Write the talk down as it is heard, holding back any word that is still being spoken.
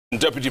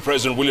Deputy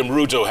President William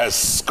Ruto has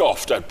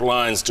scoffed at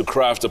plans to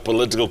craft a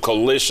political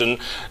coalition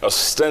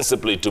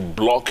ostensibly to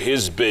block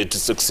his bid to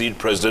succeed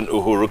President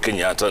Uhuru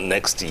Kenyatta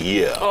next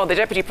year. Well, the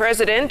Deputy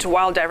President,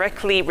 while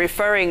directly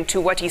referring to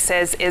what he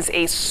says is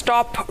a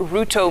Stop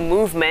Ruto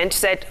movement,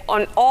 said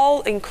an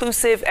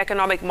all-inclusive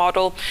economic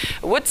model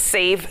would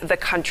save the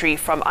country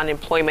from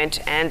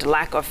unemployment and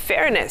lack of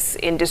fairness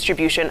in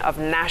distribution of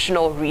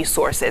national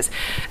resources.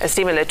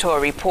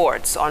 Letoo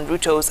reports on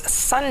Ruto's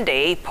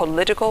Sunday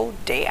political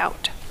day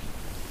out.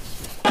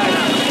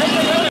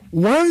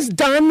 Once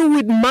done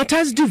with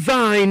matters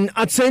divine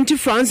at St.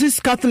 Francis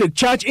Catholic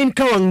Church in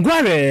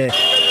Kawangware,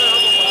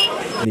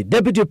 the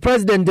Deputy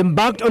President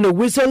embarked on a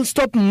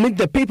whistle-stop Meet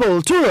the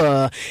People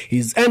tour,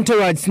 his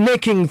entourage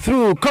snaking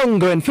through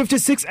Congo and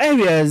 56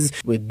 areas,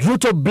 with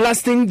Ruto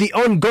blasting the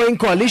ongoing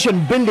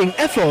coalition-building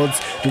efforts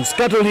to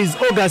scuttle his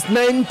August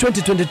 9,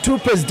 2022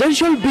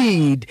 presidential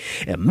bid.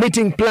 A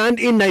meeting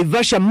planned in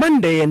Naivasha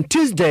Monday and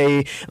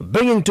Tuesday,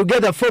 bringing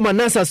together former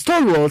NASA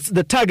stalwarts,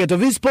 the target of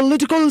his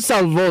political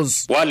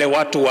salvos. Wale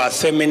watu wa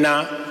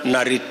seminar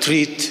na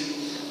retreat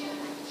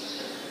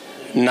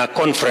na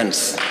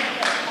conference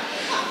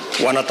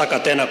wanataka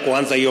tena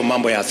kuanza hiyo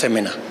mambo ya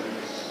seminar.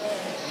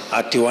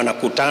 Ati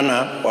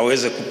wanakutana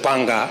waweze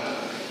kupanga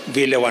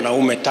vile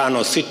wanaume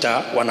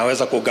 5-6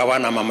 wanaweza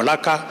kugawana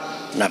mamlaka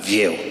na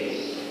vyeo.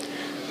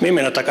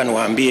 Mimi nataka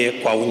niwaambie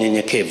kwa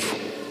unyenyekevu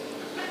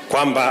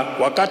kwamba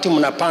wakati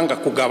mnapanga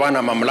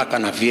kugawana mamlaka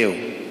na vyeo,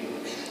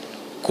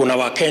 kuna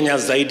Wakenya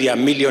zaidi ya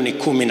milioni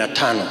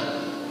 15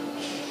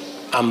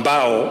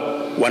 ambao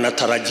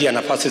wanatarajia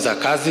nafasi za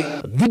kazi.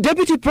 The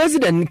Deputy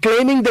President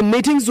claiming the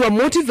meetings were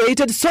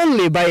motivated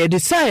solely by a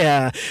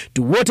desire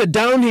to water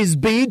down his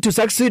bid to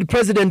succeed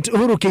President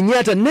Uhuru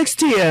Kenyatta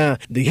next year.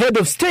 The head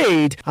of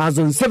state has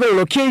on several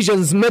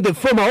occasions met the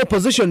former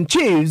opposition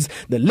chiefs,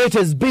 the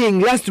latest being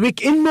last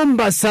week in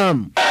Mombasa.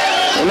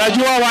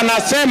 Unajua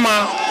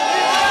wanasema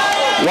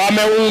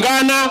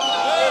wameungana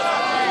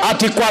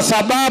ati kwa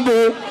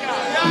sababu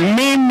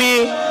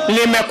mimi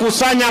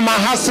limekusanya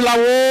mahasla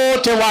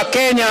wote wa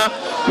Kenya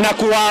na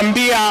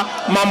kuwaambia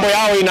mambo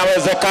yao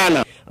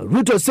inawezekana.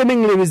 Ruto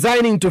seemingly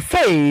resigning to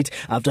fate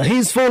after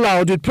his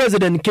fallout with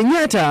President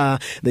Kenyatta,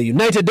 the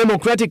United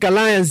Democratic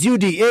Alliance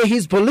UDA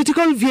his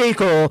political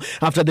vehicle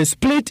after the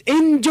split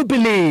in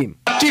Jubilee.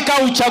 Katika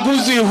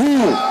uchaguzi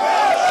huu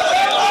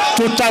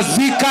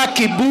tutazika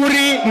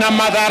kiburi na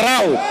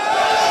madharau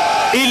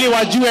ili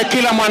wajue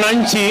kila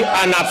mwananchi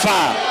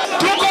anafaa.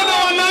 Tuko na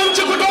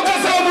wananchi kutoka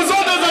sehemu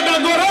zote za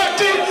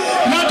Dagoretti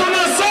na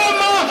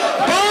tunasema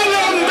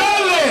pale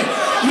mbele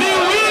ni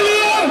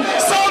William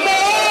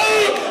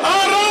Samoei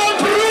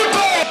Arap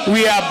Ruto.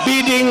 We are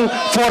bidding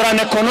for an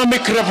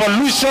economic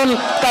revolution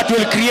that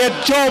will create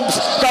jobs,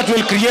 that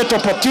will create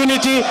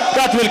opportunity,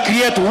 that will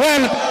create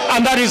wealth,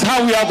 and that is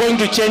how we are going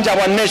to change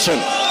our nation.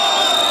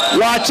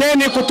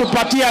 Waacheni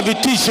kutupatia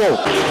vitisho.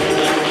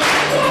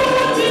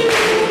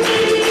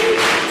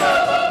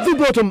 The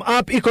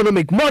bottom-up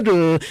economic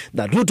model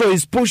that Ruto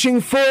is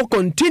pushing for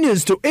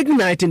continues to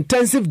ignite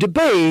intensive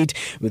debate,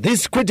 with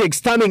his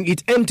critics terming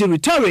it empty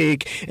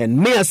rhetoric and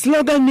mere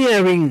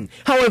sloganeering.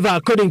 However,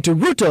 according to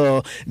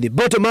Ruto, the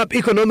bottom-up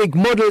economic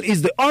model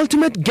is the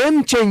ultimate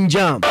game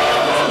changer.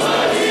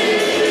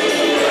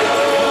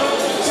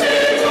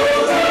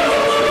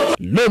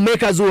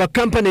 Lawmakers who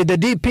accompanied the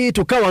DP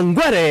to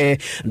Kawangware,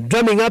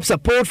 drumming up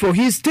support for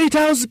his State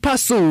House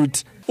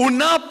pursuit.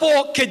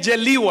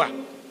 Unapokejeliwa,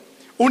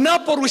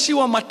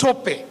 unaporushiwa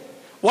matope,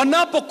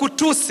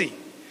 wanapokutusi,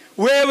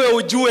 wewe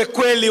ujue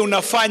kweli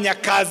unafanya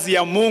kazi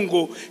ya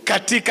Mungu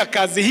katika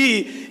kazi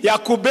hii ya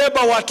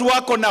kubeba watu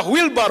wako na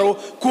wheelbarrow,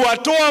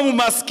 kuwatoa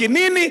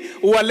umaskinini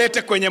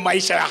uwalete kwenye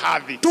maisha ya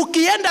hadhi.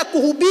 Tukienda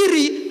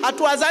kuhubiri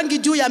hatuazangi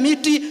juu ya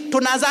miti,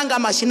 tunazanga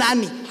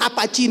mashinani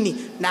hapa chini.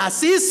 Na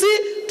sisi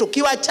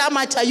tukiwa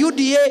chama cha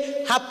UDA,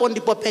 hapo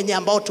ndipo penye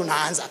ambao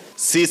tunaanza.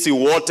 Sisi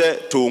wote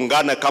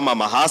tuungane kama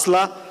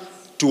mahasla,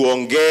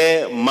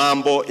 tuongee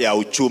mambo ya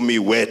uchumi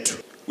wetu.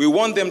 We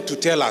want them to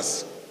tell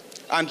us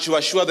and to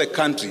assure the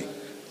country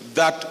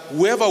that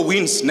whoever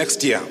wins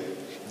next year,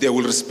 they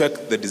will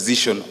respect the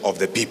decision of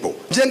the people.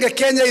 Jenge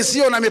Kenya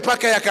isiyo na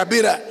mipaka ya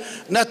kabila,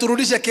 na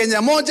turudishe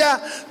Kenya moja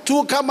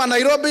tu kama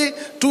Nairobi,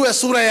 tuwe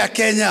sura ya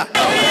Kenya.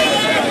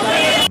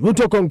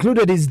 Ruto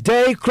concluded his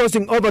day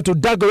crossing over to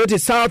Dagoretti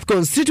South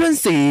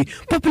constituency,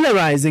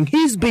 popularizing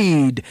his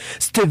bid.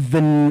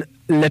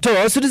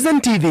 Letoo, Citizen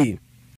TV.